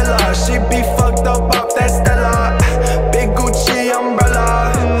mozzarella. She be fucked up off that Stella. Big Gucci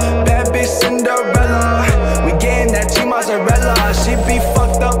umbrella, bad bitch Cinderella. We getting that cheap mozzarella. She be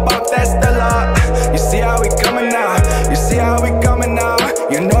fucked up off that Stella. You see how we coming now? You see how we coming now?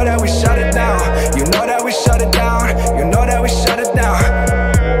 You know that we shut it down. You know that we shut it down. You know that we shut it down.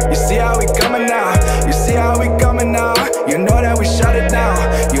 You see how we coming now? You see how we coming now? You know that we shut it down.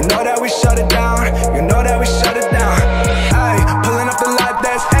 You know that we shut it down. You know that we shut it down. Ay, pulling up the life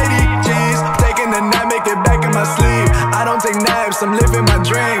that's 80 G's. Taking a nap, make it back in my sleep. I don't take naps, I'm living my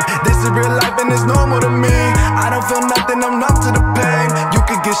dream. This is real life and it's normal to me. I don't feel nothing, I'm numb to the pain. You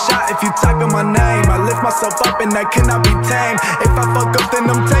could get shot if you type in my name. I lift myself up and that cannot be tamed. If I fuck up, then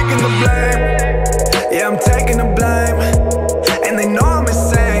I'm taking the blame. Yeah, I'm taking the blame. And they know I'm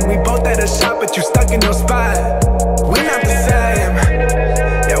insane. We both had a shot, but you stuck in your spot. We not the same.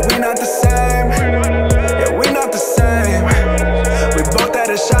 Yeah, we not the same. Yeah, we not the same. We both had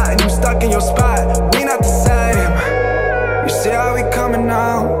a shot and you stuck in your spot. We not the same. You see how we coming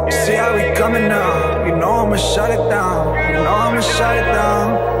now? You see how we coming now? You know I'ma shut it down. You know I'ma shut it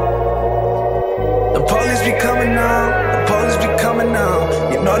down. The police be coming now. The police be coming now.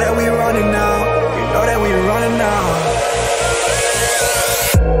 You know that we running now. You know that we running now.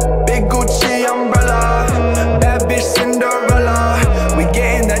 Big Gucci umbrella, bad bitch Cinderella. We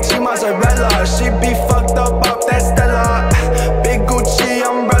getting that cheap mozzarella. She be fucked up off that Stella. Big Gucci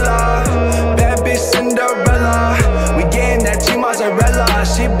umbrella, bad bitch Cinderella. We getting that cheap mozzarella.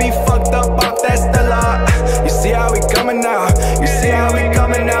 She be fucked up off that Stella. You see how we coming now? You see how we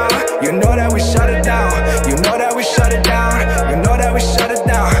coming now? You know that we shut it down. You know that we shut it down. You know that we shut it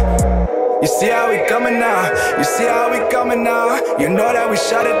down. You see how we coming now? You see how we coming now? You know that we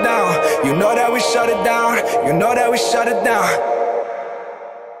shut it down. You know that we shut it down. You know that we shut it down.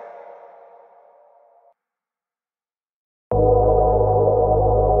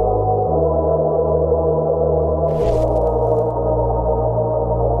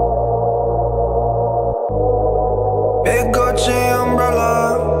 Big Gucci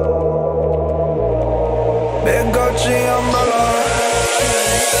umbrella. Big Gucci umbrella.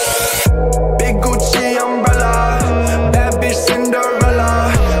 Big Gucci umbrella, bad bitch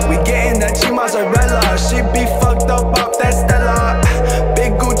Cinderella. We getting that cheap mozzarella. She be fucked up off that Stella.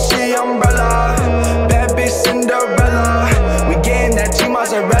 Big Gucci umbrella, bad bitch Cinderella. We getting that cheap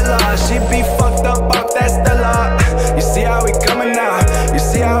mozzarella. She be fucked up off that Stella. You see how we coming now? You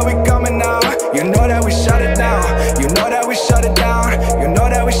see how we coming now? You know that we shut it down. You know that we shut it down. You know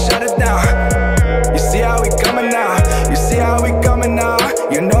that we shut it down. You see how we coming now? You see how we coming now?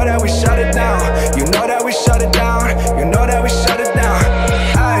 You know that we shut it down. You know that we shut it down. You know that we shut it down.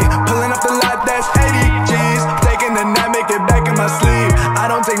 Ay, pulling up the life that's 80 G's. Taking a nap, make it back in my sleep. I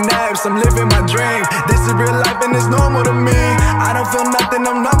don't take naps, I'm living my dream. This is real life and it's normal to me. I don't feel nothing,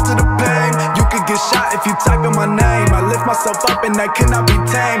 I'm numb to the pain. You could get shot if you talking my name. I lift myself up and that cannot be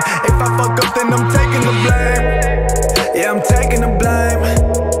tamed. If I fuck up, then I'm taking the blame. Yeah, I'm taking the blame.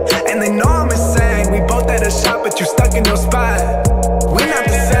 And they know I'm insane. We both had a shot, but you stuck in your spot. We not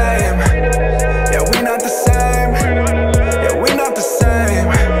the same. Yeah, we not the same. Yeah, we not the same.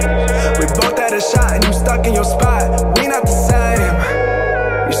 We both had a shot and you stuck in your spot. We not the same.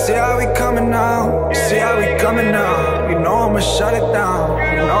 You see how we coming now? You see how we coming now? You know I'ma shut it down.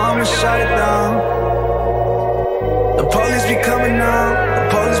 You know I'ma shut it down. The police be coming now. The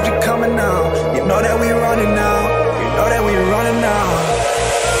police be coming now. You know that we running now. You know that we running now.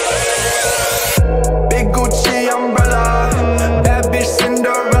 Big Gucci umbrella, bad bitch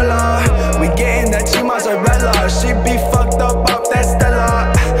Cinderella. We getting that cheap mozzarella. She be fucked up off that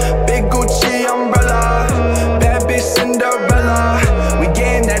Stella. Big Gucci umbrella, bad bitch Cinderella. We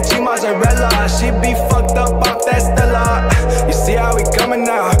getting that cheap mozzarella. She be fucked up off that Stella. You see how we coming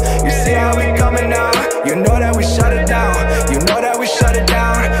now? You see how we coming now? You know that we shut it down. You know that we shut it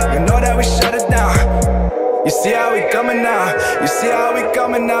down. You know that we shut it down. You see how we coming now? You see how we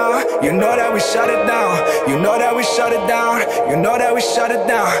coming now? You know that we shut it down. You know that we shut it down. You know that we shut it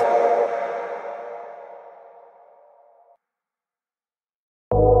down.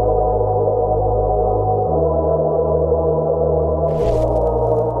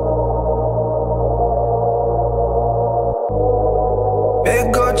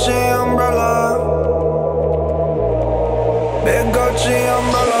 Big Gucci umbrella, big Gucci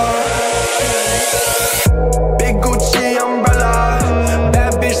umbrella, big Gucci umbrella,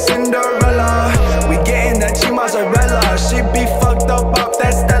 bad bitch Cinderella. We getting that cheap mozzarella. She be fucked up off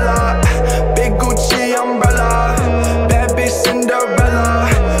that Stella. Big Gucci umbrella, bad bitch Cinderella.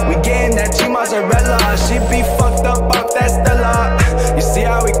 We getting that cheap mozzarella. She be fucked up off that Stella. You see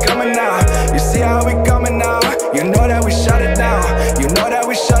how we coming now? You see how we coming now? You know that we shut it down. You know that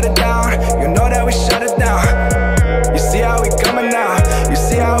we shut it down. You know that we shut it down. You see how we coming now? You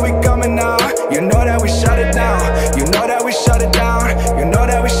see how we coming now? You know that we shut it down. You know that we shut it down. You know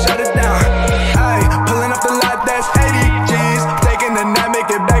that we shut it down. Ay, pulling up the lot, that's 80 G's. Taking a nap,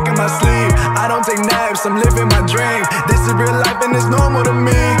 make it back in my sleep. I don't take naps, I'm living my dream. This is real life and it's normal to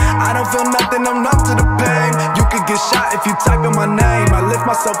me. I don't feel nothing, I'm numb to the pain. You could get shot if you talking my name. I lift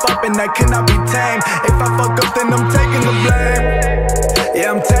myself up and that cannot be tamed. If I fuck up, then I'm taking the blame.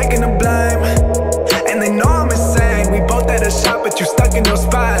 Yeah, I'm taking the blame. And they know I'm insane. We both had a shot, but you stuck in your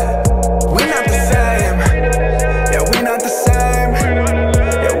spot. We not the same. Yeah, we not the same.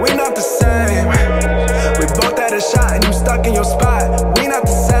 Yeah, we not the same. We both had a shot and you stuck in your spot. We not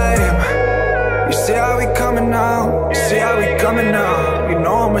the same. You see how we coming now? You see how we coming now? You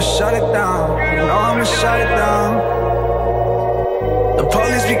know I'ma shut it down. You know I'ma shut it down. The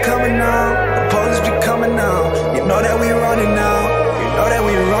police be coming now. The police be coming now. You know that we running now. You know that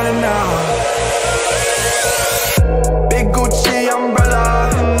we running now. Big Gucci umbrella,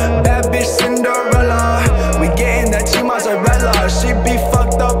 bad bitch Cinderella. We getting that cheap mozzarella. She be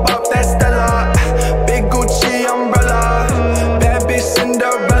fucked up off that Stella. Big Gucci umbrella, bad bitch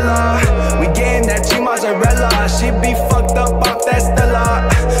Cinderella. We getting that cheap mozzarella. She be fucked up off that Stella.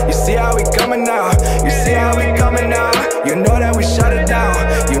 You see how we coming now? You see how we coming now? You know that we shut it down.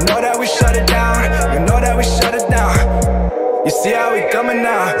 You know that we shut it down. You know that we shut it down. You see how we coming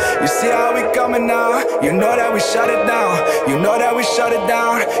now? You see how we coming now? You know that we shut it down. You know that we shut it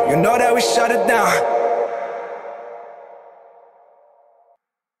down. You know that we shut it down.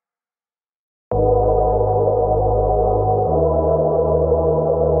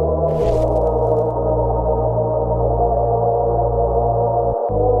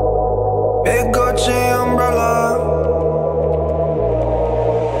 Big Gucci umbrella,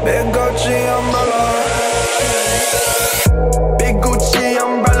 big Gucci umbrella, big Gucci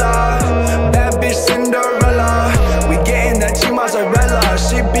umbrella, bad bitch Cinderella. We getting that cheap mozzarella.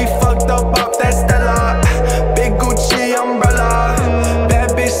 She be fucked up off that Stella. Big Gucci umbrella,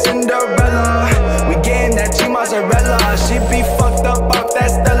 bad bitch Cinderella. We getting that cheap mozzarella. She be fucked up off that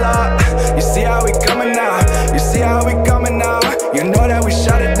Stella. You see how we coming now? You see how we coming now? You know that we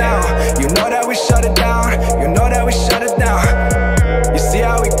shut it down. You know that we shut it down. You know that we shut it down. You see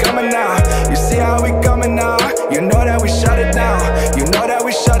how we coming now? You see how we coming now? You know that we shut it down. You know that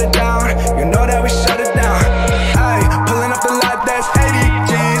we shut it down. You know that we shut it down. Ay, pulling up the lot, that's 80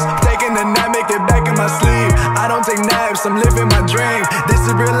 G's. Taking a nap, make it back in my sleep. I don't take naps, I'm living my dream. This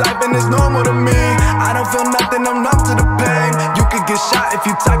is real life and it's normal to me. I don't feel nothing, I'm numb to the pain. You could get shot if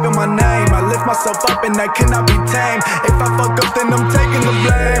you talking my name. I lift myself up and that cannot be tamed. If I fuck up, then I'm taking the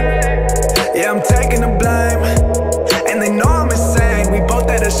blame. Yeah, I'm taking the blame. And they know I'm insane. We both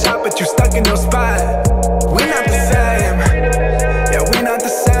had a shot, but you stuck in your spot. We not the same. Yeah, we not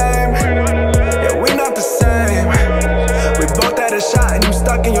the same. Yeah, shot and you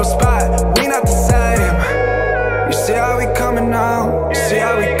stuck in your spot. We not the same. You see how we coming now? You see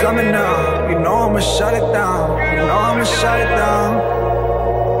how we coming now? You know I'ma shut it down. You know I'ma shut it down.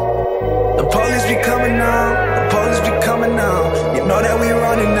 The police be coming now. The police be coming now. You know that we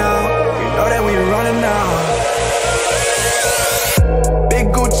running now. You know that we running now. Big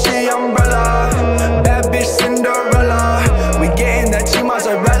Gucci umbrella, bad bitch Cinderella. We getting that cheap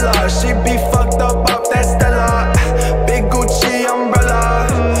mozzarella. She be fucked up off that Stella. Big Gucci umbrella,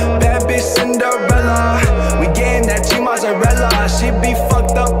 bad bitch Cinderella. We getting that cheap mozzarella. She be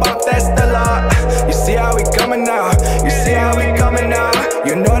fucked up off that Stella. You see how we coming now? You see how we coming now?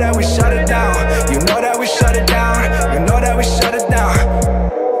 You know that we shut it down. You know that we shut it down. You know that we shut it down.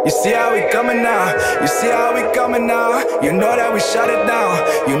 You see how we coming now? You see how we coming now? You know that we shut it down.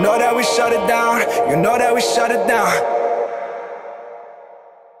 You know that we shut it down. You know that we shut it down.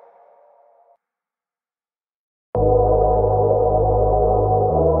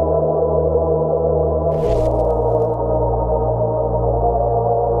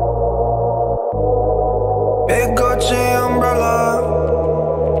 Big Gucci umbrella,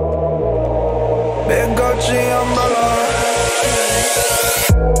 big Gucci umbrella,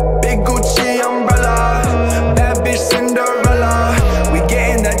 big Gucci umbrella, bad bitch Cinderella. We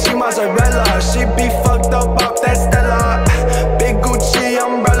getting that cheap mozzarella. She be fucked up off that Stella. Big Gucci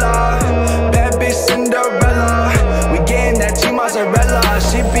umbrella, bad bitch Cinderella. We getting that cheap mozzarella.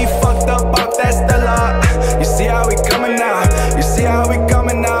 She be fucked up off that Stella. You see how we coming now? You see how we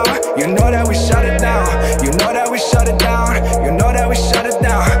coming now? You know that we shut it down. You know that we shut it down. You know that we shut it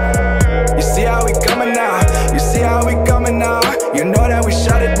down. You see how we coming now? You see how we coming now? You know that we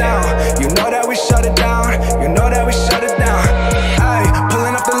shut it down. You know that we shut it down. You know that we shut it down. Ay,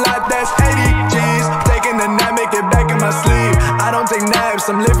 pulling up the lot, that's 80 G's. Taking a nap, make it back in my sleep. I don't take naps,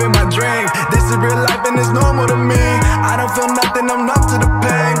 I'm living my dream. This is real life and it's normal to me. I don't feel nothing, I'm numb to the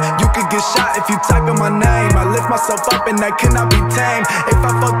pain. You could get shot if you type in my name. I lift myself up and that cannot be tamed. If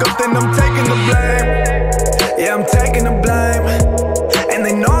I fuck up, then I'm taking the blame. Yeah, I'm taking the blame. And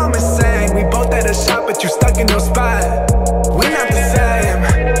they know I'm insane. We both had a shot, but you stuck in your spot. We not the same.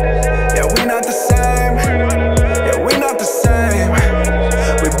 Yeah, we not the same. Yeah, we not the same.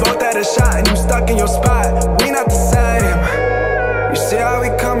 We both had a shot and you stuck in your spot. We not the same. You see how we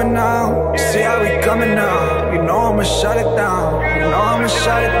coming now? You see how we coming now? You know I'ma shut it down. You know I'ma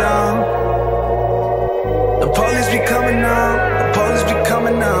shut it down. The police be coming now. The police be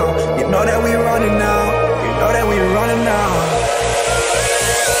coming now. You know that we running now. You know that we running now.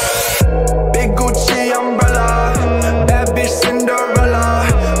 Big Gucci umbrella, bad bitch Cinderella.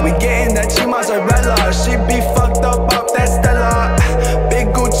 We getting that cheap mozzarella. She be fucked up off that Stella. Big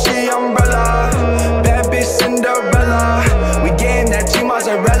Gucci umbrella, bad bitch Cinderella. We getting that cheap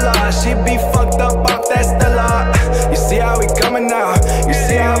mozzarella. She be fucked up off that Stella. You see how we coming now? You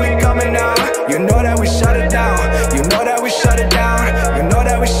see how we coming now? You know that we shut it down. You know that we shut it down. You know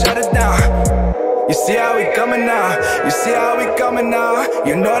that we shut it down. You see how we coming now? You see how we coming now?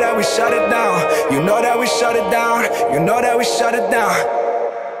 You know that we shut it down. You know that we shut it down. You know that we shut it down.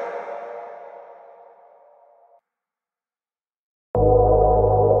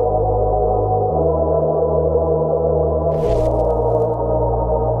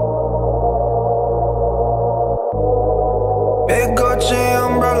 Big Gucci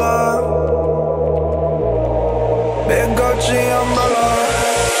umbrella, big Gucci umbrella,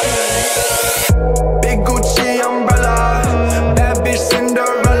 big Gucci umbrella, bad bitch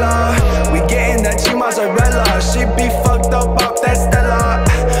Cinderella. We getting that cheap mozzarella. She be fucked up off that Stella.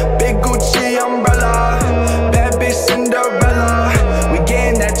 Big Gucci umbrella, bad bitch Cinderella. We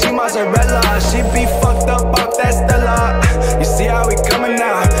getting that cheap mozzarella. She be fucked up off that Stella. You see how we coming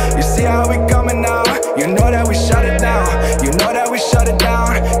now? You see how we coming now? You know that we shut it down. You know that we shut it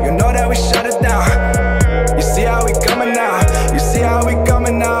down. You know that we shut it down. You see how we coming now? You see how we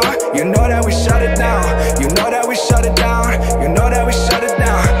coming now? You know that we shut it down. You know that we shut it down. You know that we shut it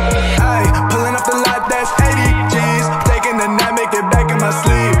down. Ay, pulling up the lot, that's 80 G's. Taking a nap, make it back in my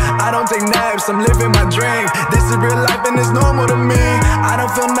sleep. I don't take naps, I'm living my dream. This is real life and it's normal to me. I don't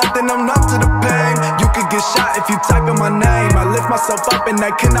feel nothing, I'm numb to the pain. You could get shot if you type in my name. I lift myself up and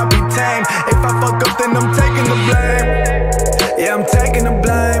that cannot be tamed. If I fuck up, then I'm taking the blame. Yeah, I'm taking the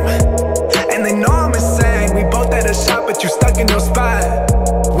blame. And they know I'm insane. We both had a shot, but you stuck in your spot.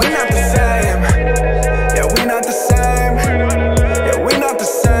 We not the same. Yeah, we not the same. Yeah, we not the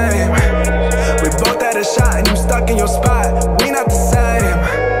same. We both had a shot and you stuck in your spot. We not the same.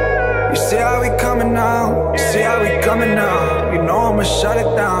 You see how we coming now? You see how we coming now? You know I'ma shut it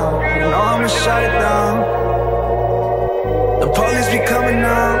down. You know I'ma shut it down. The police be coming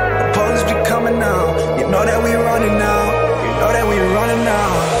now. The police be coming now. You know that we running now. You know know that we running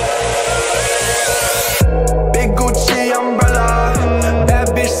now. Big Gucci umbrella, bad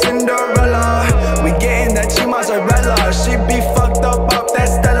bitch Cinderella. We getting that cheap mozzarella. She be fucked up off that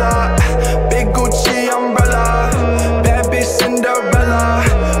Stella. Big Gucci umbrella, bad bitch Cinderella.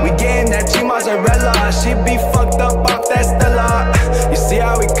 We getting that cheap mozzarella. She be fucked up off that Stella. You see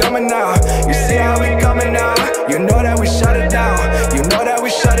how we coming now? You see how we coming now? You know that we shut it down. You know that we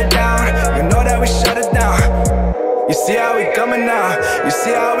shut it down. You know that we shut it down. You see how we coming now? You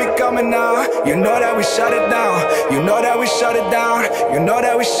see how we coming now? You know that we shut it down. You know that we shut it down. You know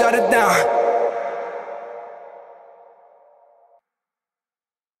that we shut it down.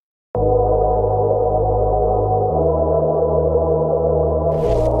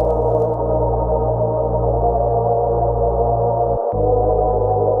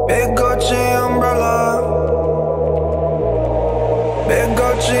 Big Gucci umbrella, big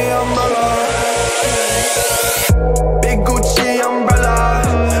Gucci umbrella, big Gucci umbrella,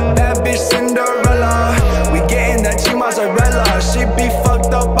 bad bitch Cinderella. We getting that cheap mozzarella. She be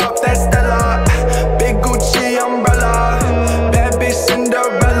fucked up off that Stella. Big Gucci umbrella, bad bitch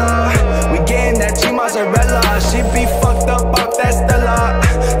Cinderella. We getting that cheap mozzarella. She be fucked up off that Stella.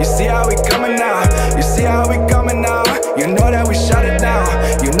 You see how we coming now? You see how we coming now? You know that we shut it down.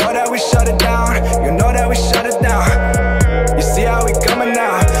 You know that we shut it down. You know that we shut it down. You see how we coming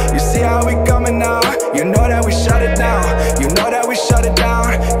now? You see how we coming now? You know that we shut it down. You know that we shut it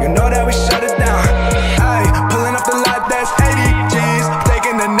down. You know that we shut it down. Ay, pulling up the lot, that's 80 G's.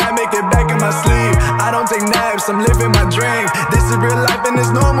 Taking a nap, make it back in my sleep. I don't take naps, I'm living my dream. This is real life and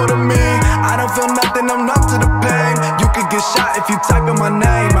it's normal to me. I don't feel nothing, I'm numb to the pain. You could get shot if you type in my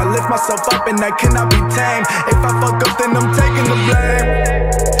name. I lift myself up and that cannot be tamed. If I fuck up, then I'm taking the blame.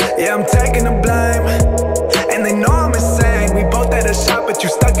 Yeah, I'm taking the blame. And they know I'm insane. We both had a shot, but you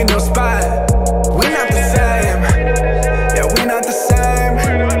stuck in your spot. We not the same. Yeah, we not the same.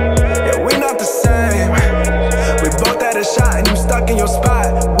 Yeah, we not the same. We both had a shot and you stuck in your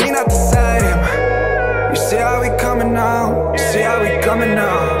spot. We not the same. You see how we coming now? You see how we coming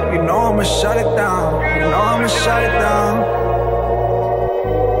now? You know I'ma shut it down. You know I'ma shut it down.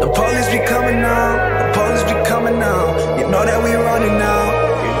 The police be coming now. The police be coming now. You know that we running now.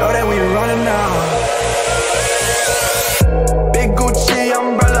 You know that we running now. Big Gucci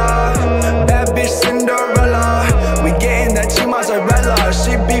umbrella, bad bitch Cinderella. We getting that cheap mozzarella.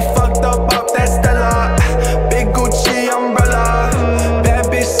 She be fucked up off that Stella. Big Gucci umbrella, bad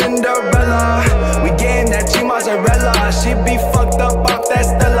bitch Cinderella. We getting that cheap mozzarella. She be fucked up off that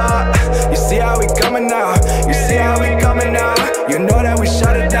Stella. You see how we coming now? You see how we coming now? You know that we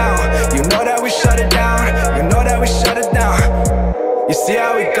shut it down. You know that we shut it down. You know that we shut it down. You see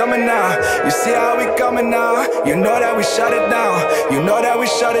how we coming now? You see how we coming now? You know that we shut it down. You know that we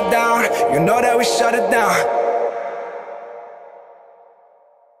shut it down. You know that we shut it down.